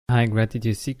Hi,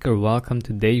 Gratitude Seeker. Welcome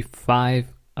to day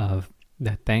 5 of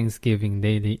the Thanksgiving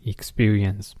Daily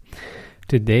Experience.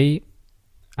 Today,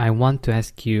 I want to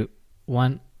ask you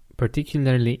one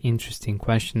particularly interesting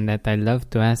question that I love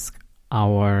to ask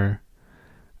our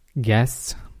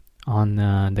guests on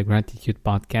the Gratitude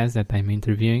podcast that I'm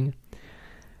interviewing.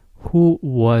 Who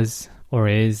was or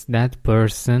is that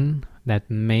person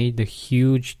that made a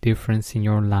huge difference in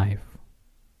your life?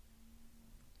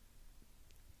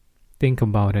 Think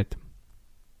about it.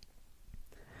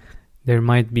 There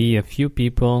might be a few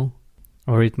people,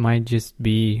 or it might just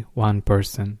be one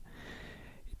person.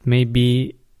 It may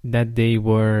be that they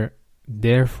were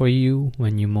there for you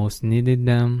when you most needed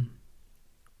them,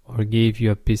 or gave you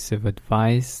a piece of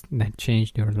advice that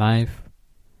changed your life.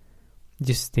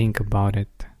 Just think about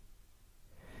it.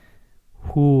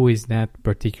 Who is that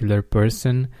particular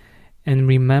person? And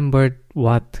remember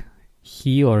what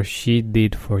he or she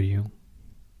did for you.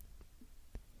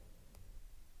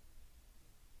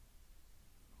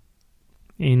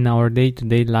 In our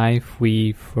day-to-day life,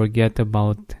 we forget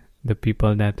about the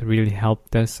people that really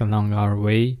helped us along our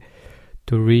way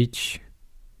to reach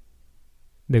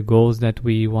the goals that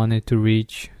we wanted to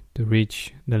reach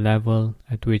the level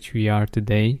at which we are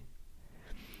today.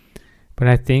 But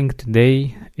I think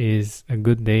today is a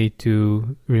good day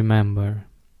to remember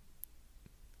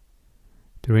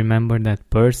that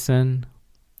person,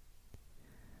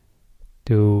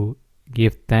 to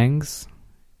give thanks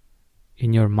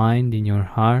in your mind, in your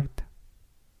heart.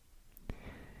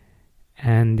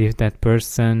 And if that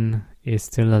person is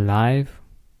still alive,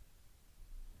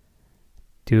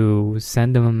 to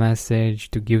send them a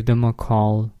message, to give them a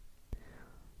call,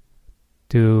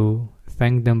 to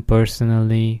thank them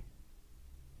personally,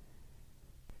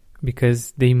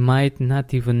 because they might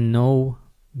not even know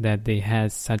that they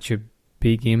had such a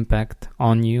big impact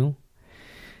on you.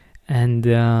 And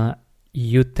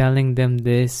you telling them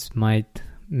this might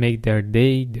make their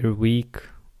day, their week,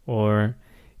 or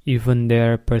even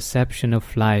their perception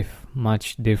of life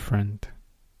much different.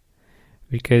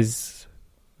 Because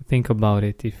think about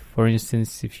it. If, for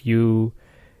instance, if you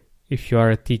are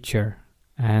a teacher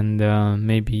and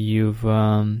maybe you've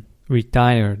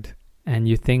retired and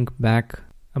you think back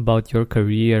about your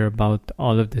career, about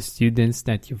all of the students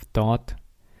that you've taught,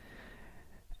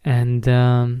 and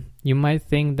you might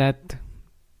think that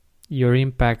your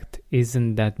impact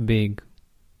isn't that big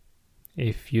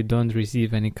if you don't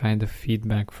receive any kind of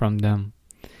feedback from them.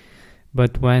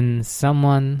 But when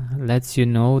someone lets you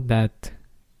know that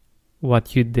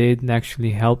what you did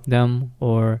actually helped them,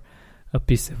 or a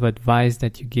piece of advice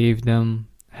that you gave them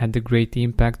had a great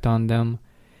impact on them,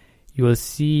 you will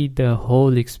see the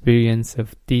whole experience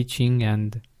of teaching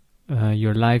and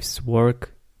your life's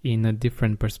work in a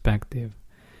different perspective.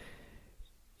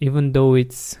 Even though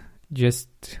it's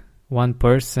just one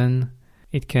person,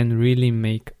 it can really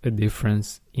make a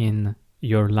difference in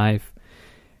your life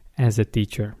as a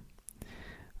teacher.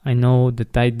 I know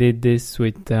that I did this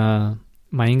with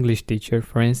my English teacher,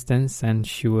 for instance, and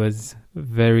she was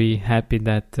very happy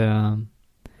that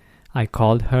I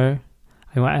called her.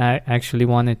 I actually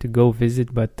wanted to go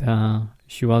visit, but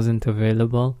she wasn't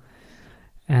available.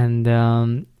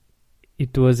 And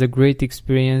it was a great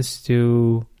experience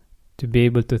to be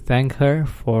able to thank her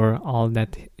for all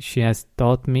that she has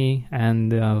taught me,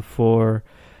 and for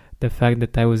the fact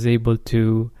that I was able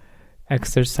to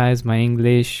exercise my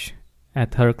English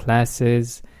at her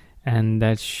classes, and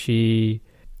that she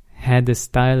had a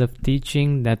style of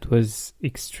teaching that was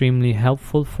extremely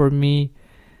helpful for me.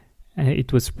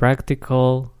 It was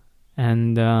practical,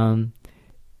 and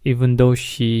even though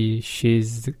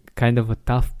she's kind of a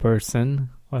tough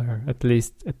person, or at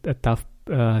least a tough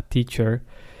teacher,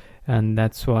 and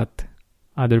that's what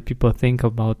other people think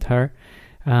about her,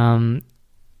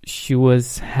 she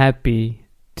was happy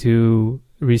to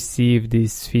receive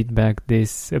this feedback,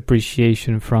 this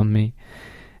appreciation from me.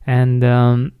 And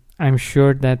I'm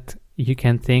sure that you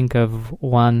can think of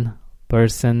one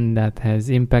person that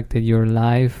has impacted your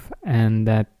life and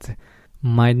that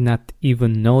might not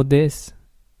even know this.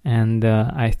 And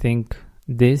I think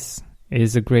this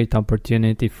is a great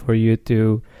opportunity for you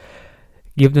to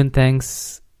give them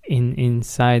thanks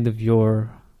inside of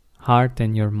your heart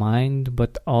and your mind,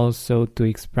 but also to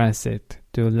express it,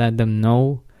 to let them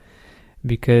know,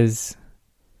 because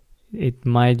it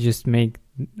might just make,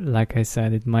 like I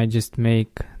said, it might just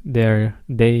make their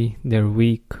day, their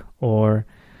week, or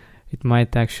it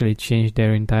might actually change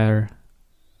their entire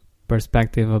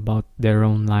perspective about their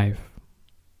own life.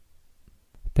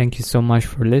 Thank you so much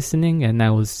for listening, and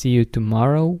I will see you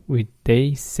tomorrow with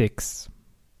day 6.